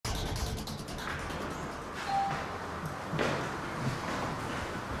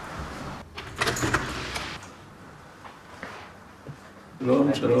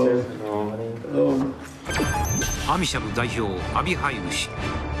アミシャム代表アビハイル氏。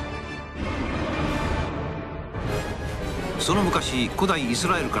その昔古代イス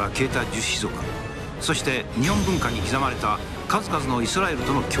ラエルから消えた樹種族、そして日本文化に刻まれた数々のイスラエル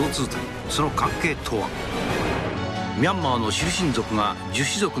との共通点、その関係とは。ミャンマーのシルシン族が樹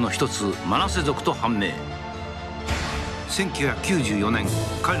種族の一つマナセ族と判明。1994年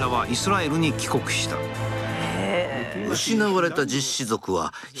彼らはイスラエルに帰国した。失われた実子族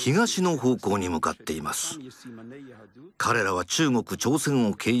は東の方向に向かっています。彼らは中国朝鮮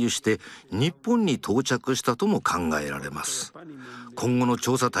を経由して日本に到着したとも考えられます。今後の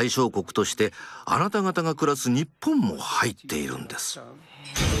調査対象国としてあなた方が暮らす日本も入っているんです。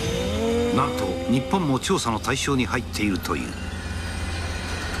なんと日本も調査の対象に入っているという。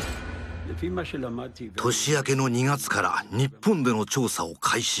年明けの2月から日本での調査を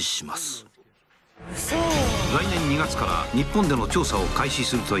開始します。来年2月から日本での調査を開始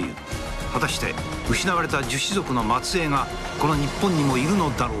するという。果たして失われた樹種族の末裔がこの日本にもいる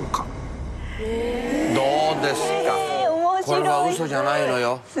のだろうか。どうですか、これは嘘じゃないの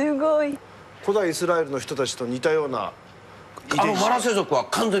よ。すごい。古代イスラエルの人たちと似たようなマナセ族は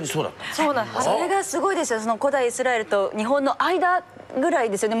完全にそうだった。そうなんです。それがすごいですよ。その古代イスラエルと日本の間ぐらい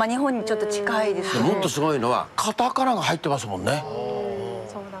ですよね。まあ日本にちょっと近いですね。もっとすごいのはカタカナが入ってますもんね。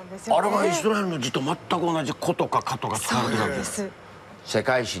そうなんですよね。あれがイスラエルの字と全く同じ「コ」とか「カ」とか使われてるわけです。世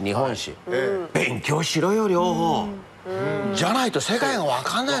界史、日本史、勉強しろよ両方。じゃないと世界が分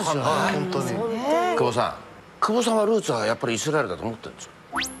かんないですよね。本当に。久保さんはルーツはやっぱりイスラエルだと思ってるんですよ。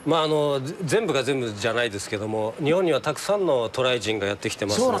まあ全部が全部じゃないですけども、日本にはたくさんの渡来人がやってきて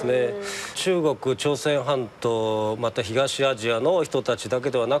ますね。中国、朝鮮半島、また東アジアの人たちだ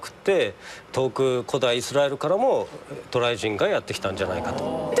けではなくて、遠く古代イスラエルからも渡来人がやってきたんじゃないか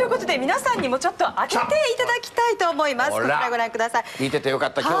と。ということで皆さんにもちょっと当てていただきたいと思います。こちらご覧ください。聞いててよか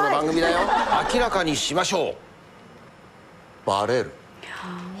った、今日の番組だよ。明らかにしましょう。バレる。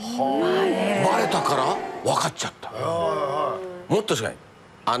バレたから分かっちゃった。もっとすごい。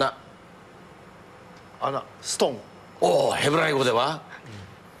穴、ストーン。おお、ヘブライ語では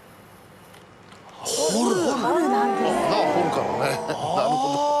掘る。掘るからね。なる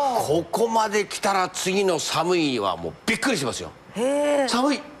ほど。ここまで来たら次の寒いはもうびっくりしますよ。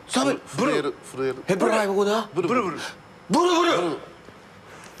寒い。震える。ヘブライ語ではブルブル。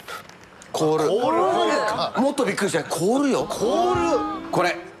凍る。もっとびっくりした。凍るよ。こ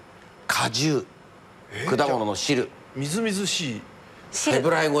れ果汁、果物の汁。みずみずしい。ヘブ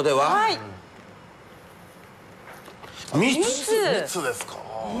ライ語では蜜ですか。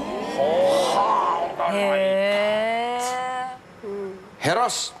ヘラ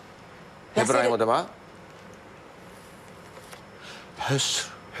ス、ヘブライ語ではヘス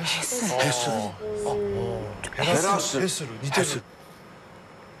ル。ヘラス、似てる。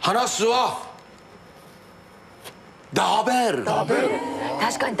話すはダベル。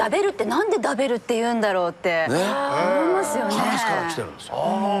確かにダベルってなんでダベルって言うんだろうって思いますよね。話から来てるんですよ。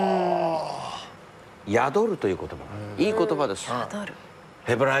宿るという言葉、いい言葉です。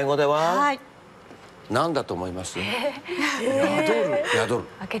ヘブライ語では何だと思います？宿る。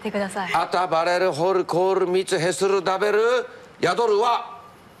開けてください。アタ、バレル、ホル、コール、ミツ、ヘスル、ダベル、宿るは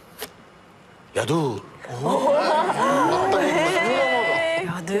ヤドゥール。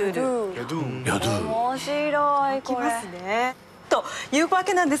面白い。これというわ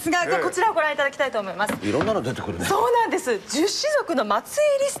けなんですが、じゃあこちらをご覧いただきたいと思います。いろんなの出てくるね。そうなんです。十種族の末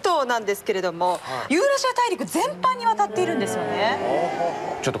裔リストなんですけれども、ユーラシア大陸全般にわたっているんですよ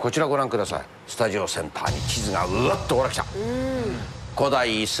ね。ちょっとこちらご覧ください。スタジオセンターに地図がうわっとほらきた。古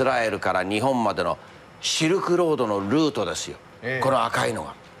代イスラエルから日本までのシルクロードのルートですよ。この赤いの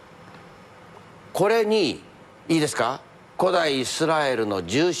が。これにいいですか、古代イスラエルの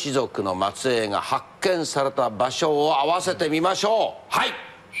十種族の末裔が発見された場所を合わせてみましょう。はい。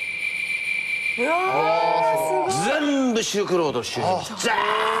全部シルクロード周辺。ザーッ。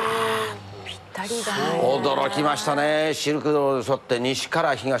ぴったりだ。驚きましたね。シルクロードに沿って西か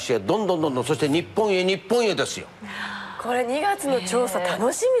ら東へどんどん、そして日本へですよ。これ2月の調査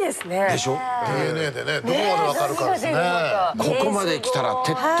楽しみですね。でしょ。 DNA でね、どこまでわかるかですね。ここまで来たら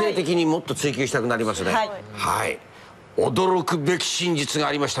徹底的にもっと追求したくなりますね。はい。驚くべき真実が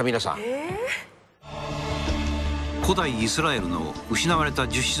ありました、皆さん。古代イスラエルの失われた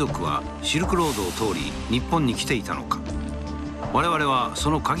樹種族はシルクロードを通り日本に来ていたのか。我々は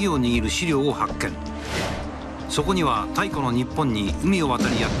その鍵を握る資料を発見。そこには太古の日本に海を渡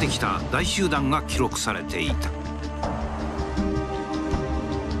りやってきた大集団が記録されていた。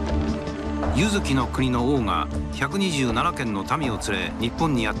柚月の国の王が127軒の民を連れ日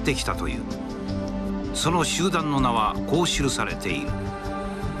本にやってきたという。その集団の名はこう記されている。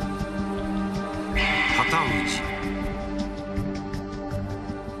旗氏。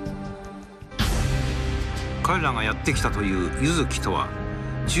彼らがやってきたというユズキとは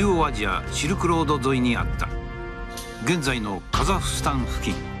中央アジアシルクロード沿いにあった現在のカザフスタン付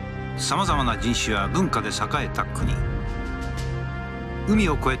近、さまざまな人種や文化で栄えた国。海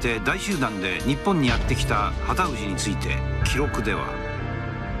を越えて大集団で日本にやってきた旗氏について記録では、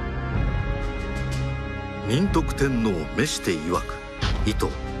仁徳天皇召して曰く、糸、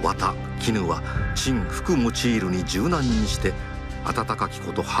綿、絹は陳服用いるに柔軟にして温かき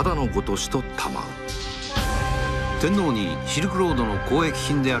こと肌のごとしとたまう。天皇にシルクロードの交易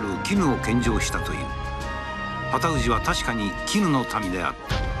品である絹を献上したという。旗氏は確かに絹の民であっ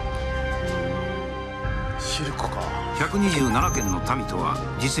た。シルクか。127県の民とは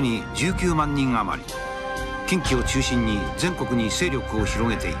実に19万人余り。近畿を中心に全国に勢力を広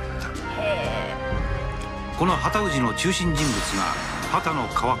げていった。この旗氏の中心人物が畑の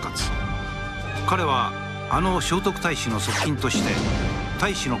川勝。彼はあの聖徳太子の側近として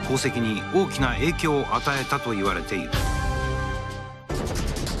太子の功績に大きな影響を与えたと言われている。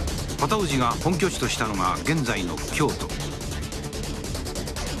旗氏が本拠地としたのが現在の京都。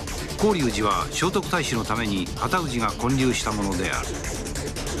広隆寺は聖徳太子のために旗氏が建立したものである。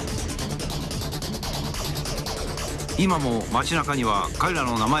今も街中には彼ら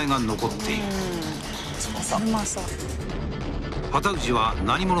の名前が残っている。旗氏は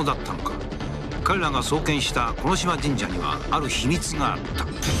何者だったのか。彼らが創建したこの島神社にはある秘密があった。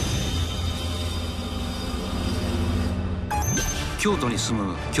京都に住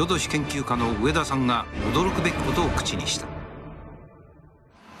む郷土史研究家の上田さんが驚くべきことを口にした。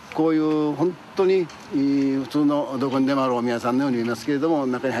こういう本当に普通のどこにでもあるお宮さんのように見えますけれども、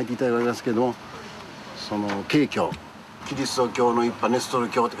中に入っていただきますけれども、その景教、キリスト教の一派ネストル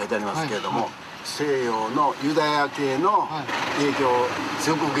教って書いてありますけれども、西洋のユダヤ系の影響を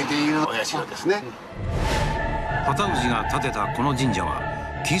強く受けているお社ですね。旗氏が建てたこの神社は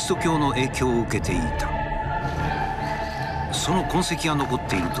キリスト教の影響を受けていた。その痕跡が残っ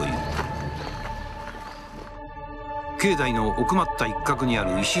ているという。境内の奥まった一角にあ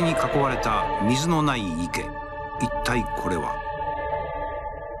る石に囲われた水のない池、一体これは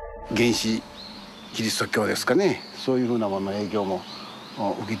原始キリスト教ですかね。そういうふうなものの影響も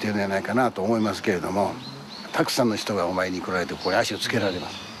受けているんじゃないかなと思いますけれども、たくさんの人がお参りに来られてここに足をつけられま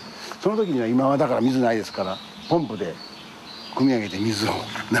す。その時には今はだから水ないですから、ポンプで汲み上げて水を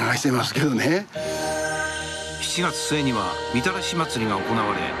流してますけどね。7月末にはみたらし祭りが行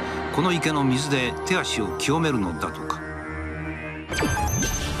われ、この池の水で手足を清めるのだとか。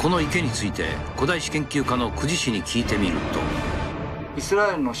この池について古代史研究家の久慈氏に聞いてみると、イスラ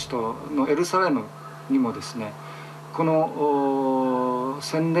エルの首都のエルサレムにもですね、この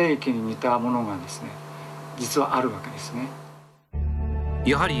洗礼池に似たものがですね、実はあるわけですね。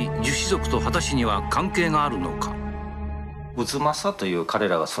やはり樹種族と旗氏には関係があるのか。渦政という彼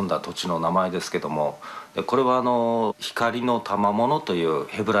らが住んだ土地の名前ですけども、これは光の賜物という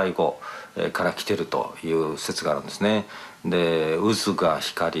ヘブライ語から来てるという説があるんですね。で、渦が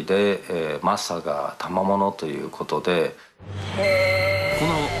光で、政が賜物ということで、こ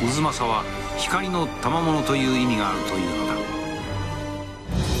の渦政は光の賜物という意味があるというのだ。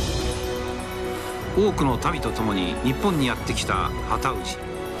多くの民と共に日本にやってきた旗氏。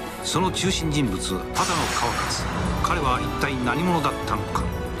その中心人物畑の川勝、彼は一体何者だったのか。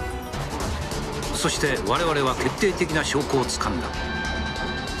そして我々は決定的な証拠をつかんだ。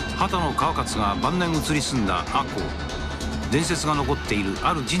畑の川勝が晩年移り住んだ赤穂、伝説が残っている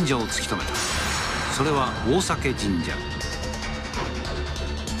ある神社を突き止めた。それは大酒神社。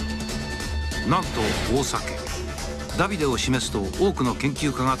なんと大酒、ダビデを示すと多くの研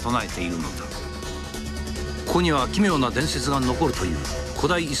究家が唱えているのだ。ここには奇妙な伝説が残るという。古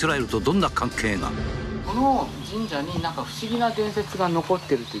代イスラエルとどんな関係が。この神社になんか不思議な伝説が残っ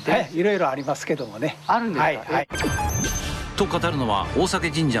てると言って、いろいろありますけどもね。あるんですか。はい、と語るのは大酒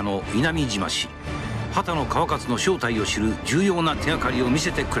神社の稲島氏。畑の川勝の正体を知る重要な手がかりを見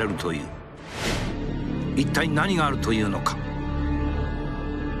せてくれるという。一体何があるというのか。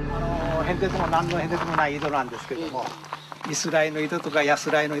変哲も何の変哲もない井戸なんですけども、イスラエルの井戸とかヤ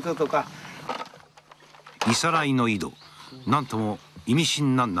スライの井戸とか。イサライの井戸、なんとも意味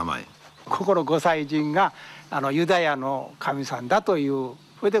深な名前。心御祭神がユダヤの神さんだという、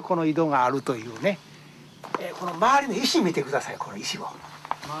それでこの井戸があるというね。この周りの石見てください。この石を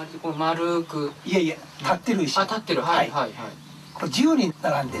周りこの丸く、いや立ってる石。立ってる。はい。これ10人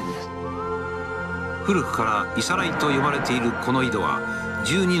並んでるんです。古くからイサライと呼ばれているこの井戸は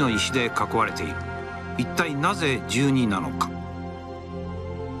12の石で囲われている。一体なぜ12なのか。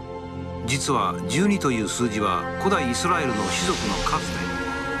実は12という数字は古代イスラエルの種族の数で、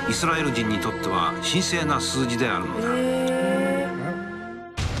イスラエル人にとっては神聖な数字であるのだ。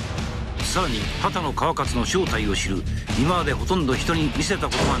さらにハタの川勝の正体を知る今までほとんど人に見せた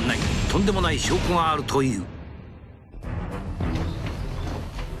ことがないとんでもない証拠があるという。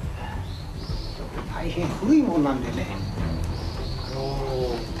大変古いもんなんでね。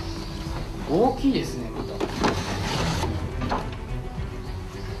大きいですね。また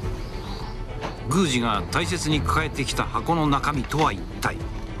宮司が大切に抱えてきた箱の中身とは一体。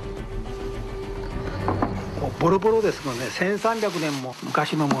ボロボロですので1300年も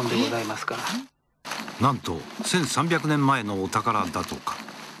昔のもんでございますから。なんと1300年前のお宝だとか。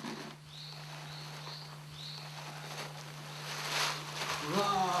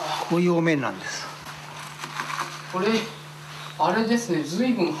こういうお面なんです。これあれですね、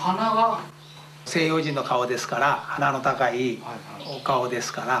随分鼻が西洋人の顔ですから、鼻の高いお顔で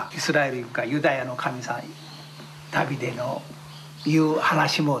すから、イスラエルかユダヤの神さんダビデのいう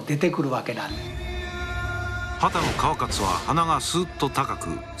話も出てくるわけなんです。ハタの川勝は鼻がスーッと高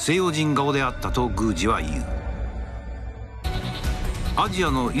く西洋人顔であったと宮司は言う。アジア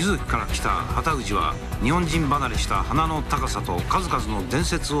のイズキから来たハタ氏は日本人離れした鼻の高さと数々の伝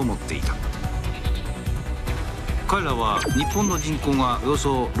説を持っていた。彼らは日本の人口がおよ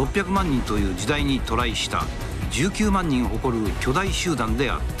そ600万人という時代に渡来した19万人を誇る巨大集団で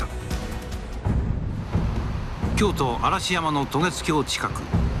あった。京都嵐山の渡月橋近く、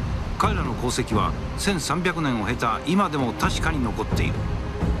彼らの功績は1300年を経た今でも確かに残っている。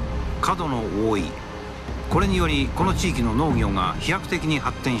角の多い、これによりこの地域の農業が飛躍的に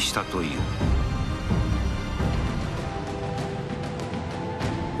発展したという。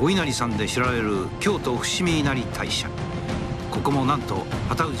お稲荷さんで知られる京都伏見稲荷大社、ここもなんと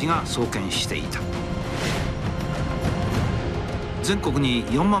ハタ氏が創建していた。全国に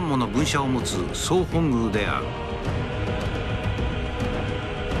4万もの分社を持つ総本宮である。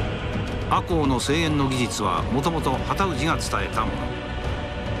赤穂の製塩の技術はもともとハタ氏が伝えたもの。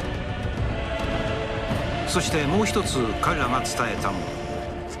そしてもう一つ彼らが伝えたもの。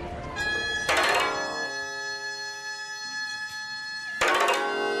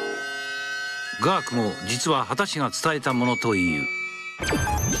雅楽も実はハタ氏が伝えたものという。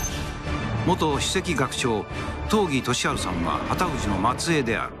元首席学長東儀俊治さんはハタ氏の末裔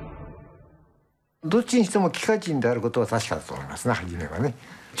である。どっちにしても帰化人であることは確かだと思いますね。初めはね、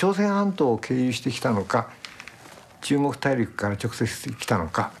朝鮮半島を経由してきたのか中国大陸から直接来たの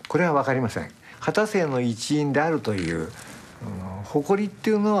か、これは分かりません。ハタ姓の一員であるという誇りっ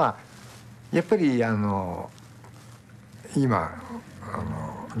ていうのはやっぱり今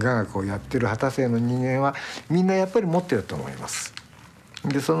雅楽をやってるハタ姓の人間はみんなやっぱり持ってると思います。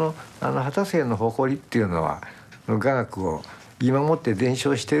でそのハタ姓の誇りっていうのは雅楽を今もって伝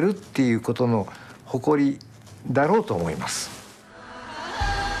承してるっていうことの誇りだろうと思います。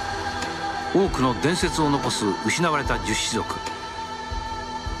多くの伝説を残す失われた十種族。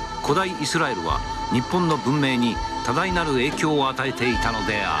古代イスラエルは日本の文明に多大なる影響を与えていたの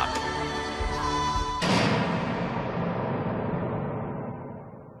である。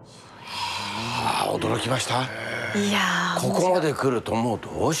はあ、驚きました。いやここまで来るともう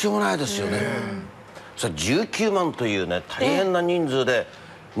どうしようもないですよね。それ19万というね大変な人数で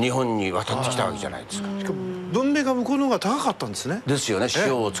日本に渡ってきたわけじゃないですか。しかも文明が向こうの方が高かったんですね。ですよね。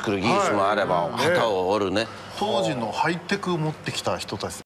塩を作る技術もあれば旗を折るね。当時のハイテクを持ってきた人たち。